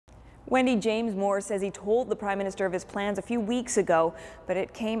Wendy, James Moore says he told the Prime Minister of his plans a few weeks ago, but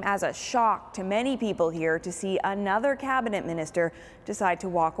it came as a shock to many people here to see another cabinet minister decide to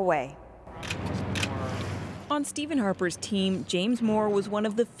walk away. On Stephen Harper's team, James Moore was one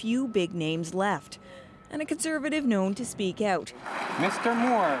of the few big names left, and a Conservative known to speak out. Mr.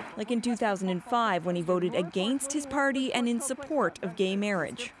 Moore. Like in 2005 when he voted against his party and in support of gay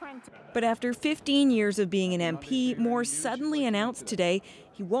marriage. But after 15 years of being an MP, Moore suddenly announced today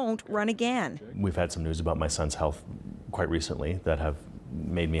he won't run again. We've had some news about my son's health quite recently that have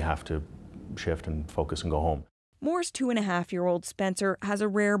made me have to shift and focus and go home. Moore's 2.5-year-old Spencer has a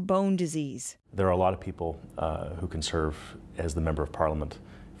rare bone disease. There are a lot of people who can serve as the Member of Parliament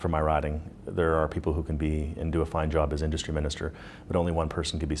for my riding. There are people who can be and do a fine job as Industry Minister, but only one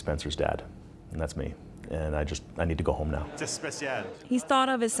person can be Spencer's dad, and that's me. And I need to go home now. He's thought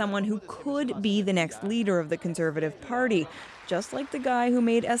of as someone who could be the next leader of the Conservative Party, just like the guy who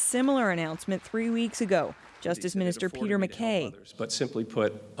made a similar announcement 3 weeks ago, Justice Minister Peter MacKay. But simply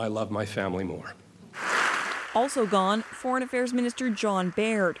put, I love my family more. Also gone, Foreign Affairs Minister John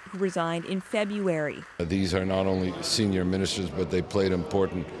Baird, who resigned in February. These are not only senior ministers, but they played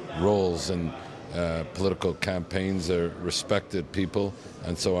important roles in political campaigns. They're respected people,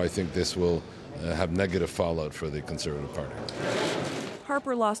 and so I think this will have negative fallout for the Conservative Party.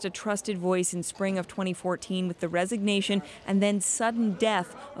 Harper lost a trusted voice in spring of 2014 with the resignation and then sudden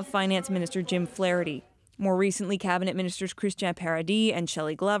death of Finance Minister Jim Flaherty. More recently, Cabinet Ministers Christian Paradis and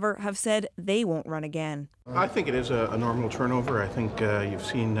Shelley Glover have said they won't run again. I think it is a normal turnover. I think you've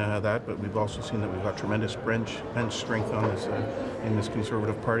seen that, but we've also seen that we've got tremendous bench strength on this in this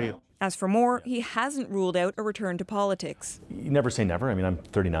Conservative Party. As for Moore, he hasn't ruled out a return to politics. You never say never. I mean, I'm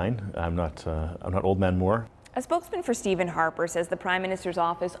 39. I'm not old man Moore. A spokesman for Stephen Harper says the Prime Minister's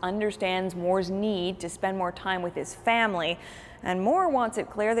office understands Moore's need to spend more time with his family. And Moore wants it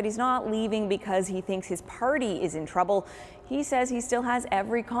clear that he's not leaving because he thinks his party is in trouble. He says he still has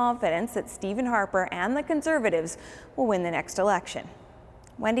every confidence that Stephen Harper and the Conservatives will win the next election.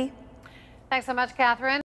 Wendy? Thanks so much, Catherine.